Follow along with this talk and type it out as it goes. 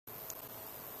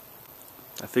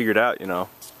I figured out, you know.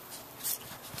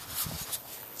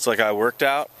 It's like I worked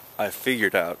out, I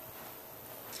figured out.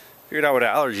 Figured out what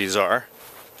allergies are.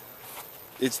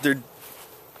 It's the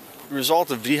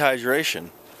result of dehydration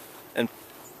and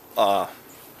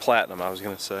platinum, I was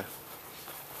gonna say.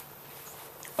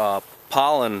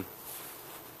 Pollen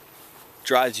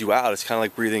dries you out. It's kind of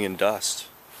like breathing in dust.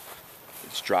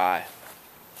 It's dry.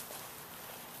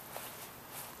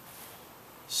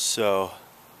 So,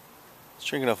 just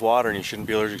drink enough water and you shouldn't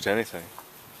be allergic to anything.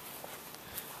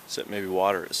 Except maybe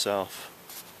water itself.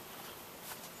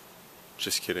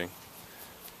 Just kidding.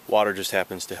 Water just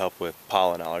happens to help with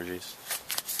pollen allergies.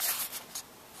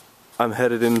 I'm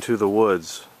headed into the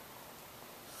woods.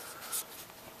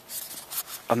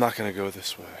 I'm not gonna go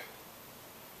this way.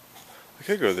 I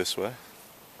could go this way.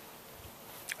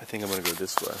 I think I'm gonna go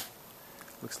this way.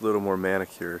 Looks a little more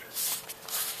manicured.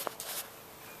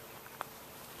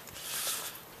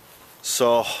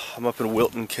 So, I'm up in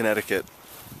Wilton, Connecticut.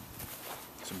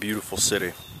 It's a beautiful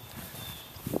city.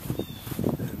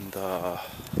 And, yeah,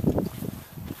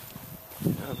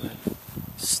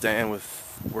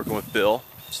 working with Bill.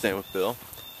 Staying with Bill.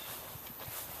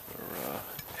 We're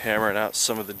hammering out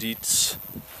some of the deets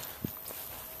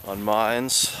on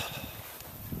mines.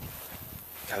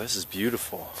 God, this is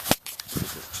beautiful.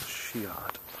 It's a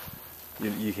shot.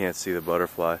 You can't see the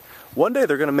butterfly. One day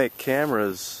they're gonna make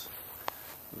cameras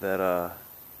that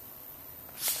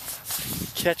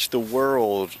catch the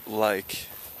world like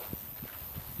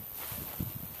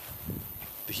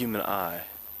the human eye.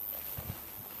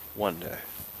 One day.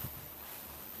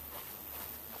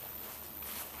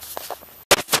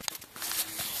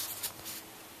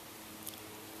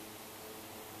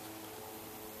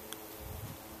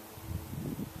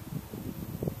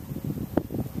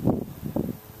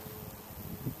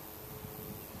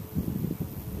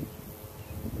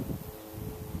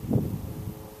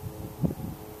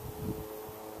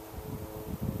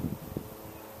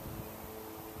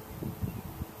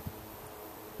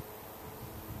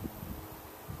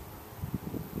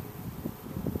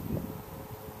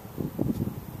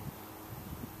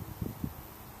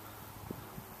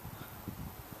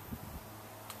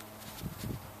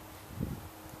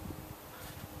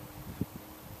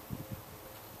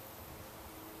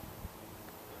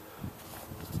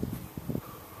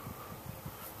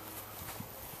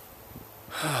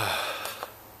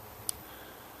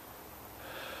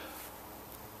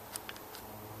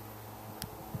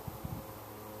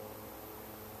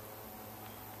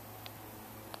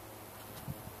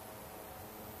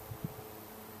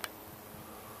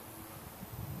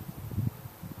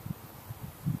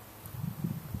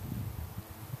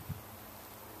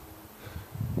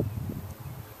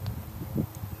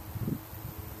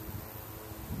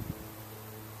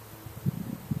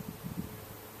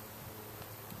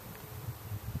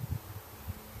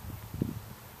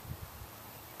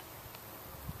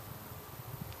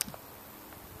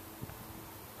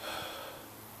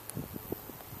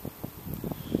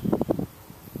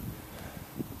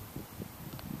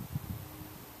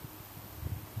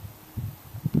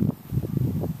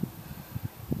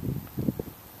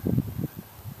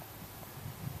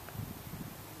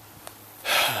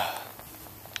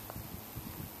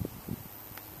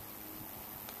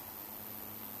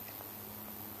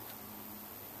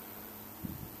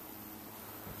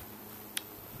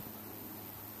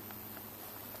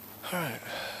 All right.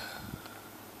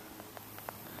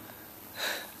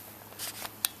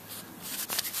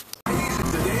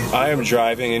 I am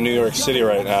driving in New York City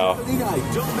right now.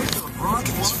 Get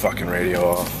this fucking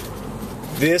radio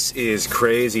off. This is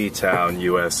Crazy Town,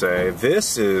 USA.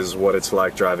 This is what it's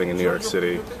like driving in New York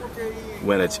City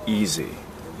when it's easy.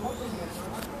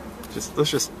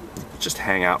 Let's just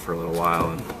hang out for a little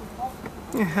while and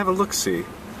yeah, have a look-see.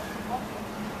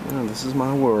 This is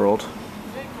my world.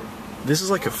 This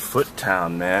is like a foot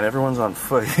town, man. Everyone's on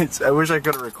foot. I wish I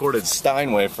could have recorded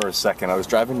Steinway for a second. I was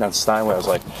driving down Steinway. I was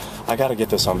like, I gotta get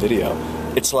this on video.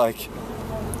 It's like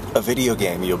a video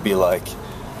game. You'll be like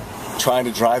trying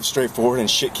to drive straight forward and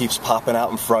shit keeps popping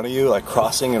out in front of you, like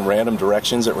crossing in random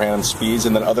directions at random speeds,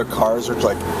 and then other cars are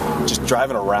like just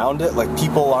driving around it. Like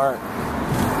people aren't.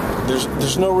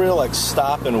 There's no real like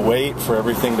stop and wait for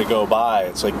everything to go by.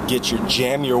 It's like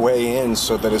jam your way in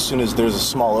so that as soon as there's a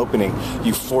small opening,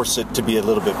 you force it to be a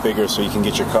little bit bigger so you can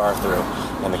get your car through.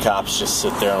 And the cops just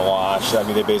sit there and watch. I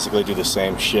mean, they basically do the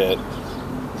same shit.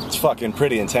 It's fucking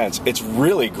pretty intense. It's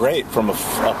really great from a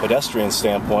pedestrian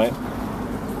standpoint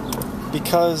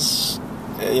because,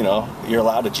 you know, you're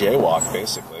allowed to jaywalk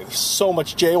basically. There's so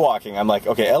much jaywalking. I'm like,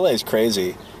 okay, LA is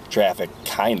crazy traffic,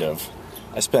 kind of.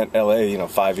 I spent LA,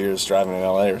 5 years driving in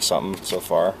LA or something so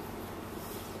far.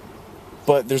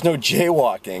 but there's no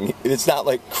jaywalking. It's not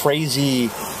like crazy.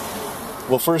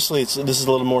 Well, firstly, this is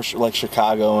a little more like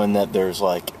Chicago in that there's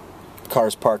like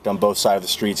cars parked on both sides of the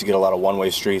streets. You get a lot of one-way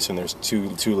streets, and there's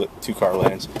two car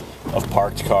lanes of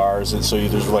parked cars, and so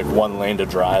there's like one lane to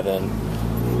drive in.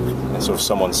 And so if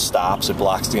someone stops, it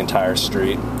blocks the entire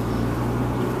street.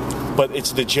 But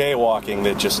it's the jaywalking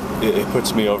that just it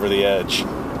puts me over the edge.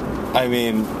 I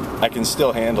mean, I can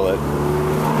still handle it,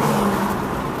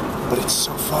 but it's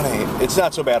so funny. It's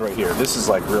not so bad right here. This is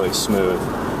like really smooth.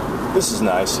 This is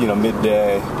nice, you know,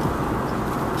 midday,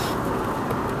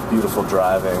 beautiful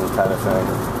driving kind of thing.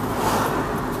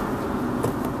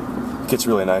 It gets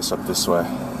really nice up this way.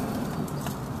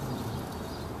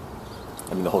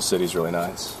 I mean, the whole city's really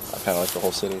nice. I kind of like the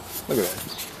whole city. Look at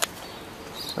that.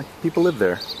 Like, people live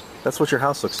there. That's what your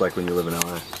house looks like when you live in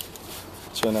LA.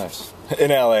 It's really nice.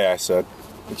 In LA, I said.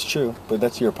 It's true, but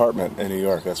that's your apartment in New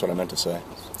York. That's what I meant to say.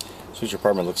 That's what your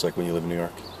apartment looks like when you live in New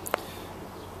York.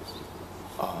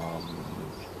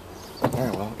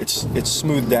 Alright, well, it's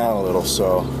smoothed down a little,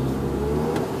 so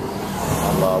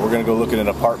we're going to go look at an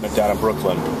apartment down in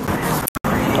Brooklyn.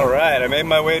 Alright, I made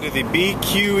my way to the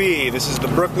BQE. This is the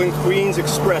Brooklyn-Queens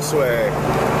Expressway.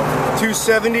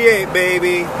 278,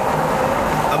 baby.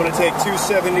 I'm going to take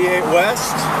 278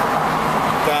 west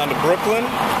down to Brooklyn,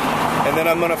 and then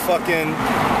I'm going to fucking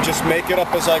just make it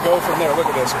up as I go from there. Look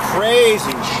at this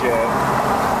crazy shit.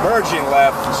 Merging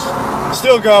left,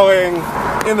 still going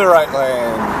in the right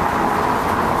lane.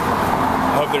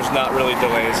 I hope there's not really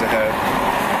delays ahead.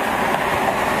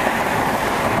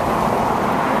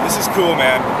 This is cool,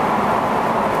 man.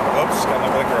 Oops, got my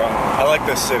blinker on. I like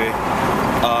this city.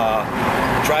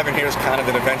 Driving here is kind of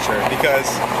an adventure because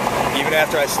even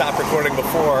after I stopped recording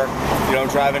before, you know, I'm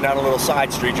driving down a little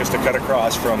side street just to cut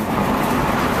across from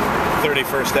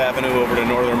 31st Avenue over to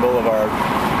Northern Boulevard,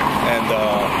 and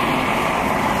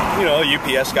you know, a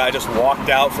UPS guy just walked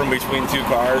out from between two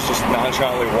cars, just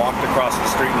nonchalantly walked across the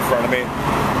street in front of me.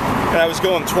 And I was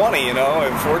going 20, you know,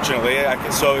 unfortunately.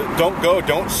 So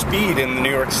don't speed in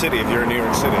New York City if you're in New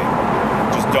York City.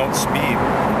 Just don't speed.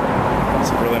 It's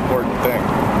a really important thing.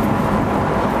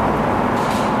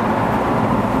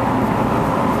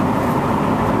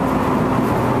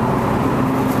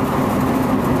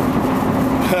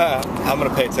 I'm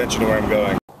gonna pay attention to where I'm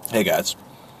going. Hey guys,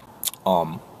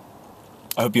 I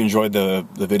hope you enjoyed the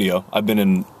video. I've been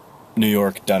in New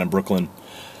York, down in Brooklyn.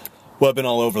 Well, I've been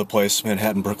all over the place,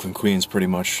 Manhattan, Brooklyn, Queens, pretty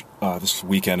much this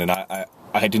weekend, and I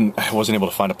wasn't able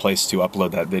to find a place to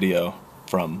upload that video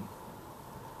from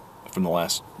the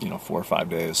last 4 or 5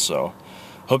 days. So,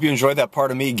 hope you enjoyed that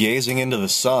part of me gazing into the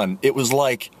sun. It was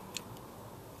like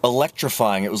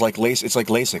electrifying. It was like it's like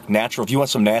LASIK, natural. If you want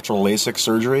some natural LASIK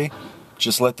surgery,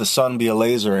 just let the sun be a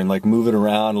laser and like move it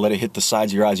around and let it hit the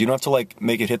sides of your eyes. You don't have to like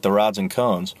make it hit the rods and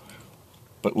cones,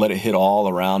 but let it hit all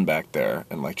around back there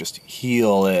and like just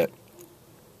heal it.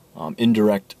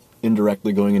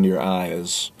 Indirectly going into your eye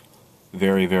is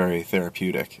very, very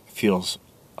therapeutic. It feels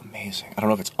amazing. I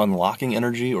don't know if it's unlocking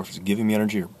energy or if it's giving me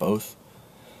energy or both.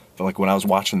 But like when I was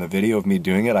watching the video of me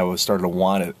doing it, I was starting to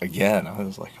want it again. I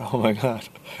was like, oh my god!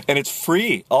 And it's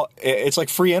free. It's like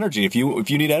free energy. If you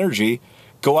need energy,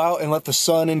 go out and let the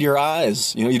sun into your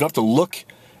eyes. You know, you don't have to look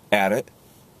at it.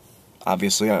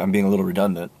 Obviously, I'm being a little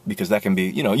redundant because that can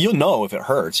be, you'll know if it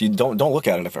hurts. You don't look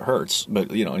at it if it hurts, but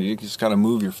you just kind of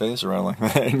move your face around like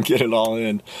that and get it all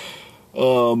in.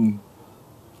 All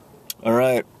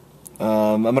right,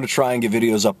 I'm gonna try and get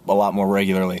videos up a lot more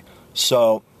regularly.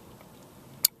 So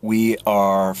we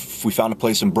found a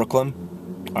place in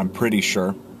Brooklyn. I'm pretty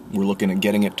sure we're looking at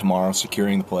getting it tomorrow,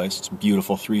 securing the place. It's a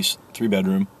beautiful three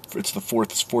bedroom. It's the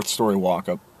fourth story walk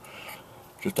up,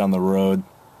 just down the road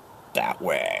that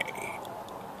way.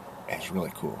 It's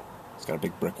really cool. It's got a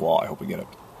big brick wall. I hope we get it.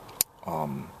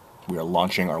 We are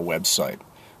launching our website.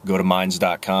 Go to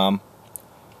minds.com.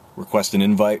 Request an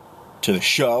invite to the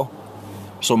show.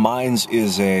 So Minds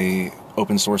is a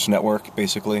open source network,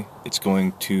 basically. It's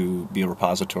going to be a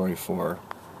repository for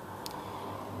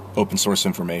open source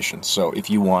information. So if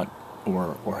you want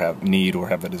or have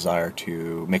the desire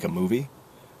to make a movie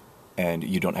and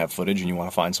you don't have footage and you want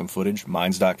to find some footage,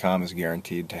 Minds.com is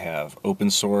guaranteed to have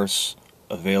open source,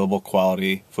 available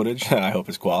quality footage. I hope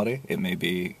it's quality. It may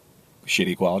be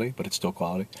shitty quality, but it's still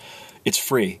quality. It's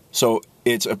free. So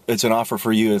it's an offer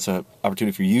for you. It's an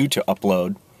opportunity for you to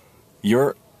upload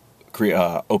your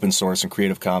open source and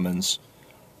Creative Commons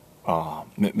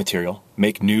material.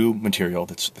 Make new material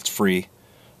that's free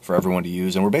for everyone to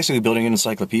use. And we're basically building an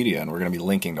encyclopedia, and we're going to be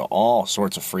linking to all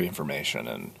sorts of free information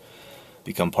and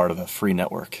become part of the free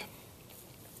network.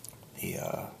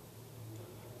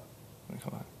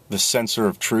 The censor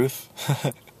of truth.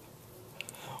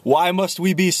 Why must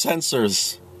we be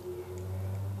censors?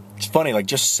 It's funny, like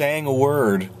just saying a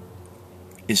word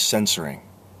is censoring.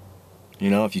 You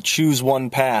know, if you choose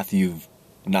one path, you've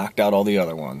knocked out all the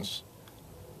other ones.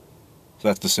 So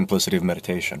that's the simplicity of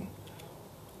meditation.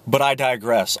 But I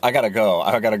digress. I gotta go.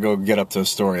 I gotta go get up to the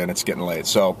story and it's getting late.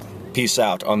 So, peace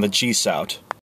out on the G-Sout.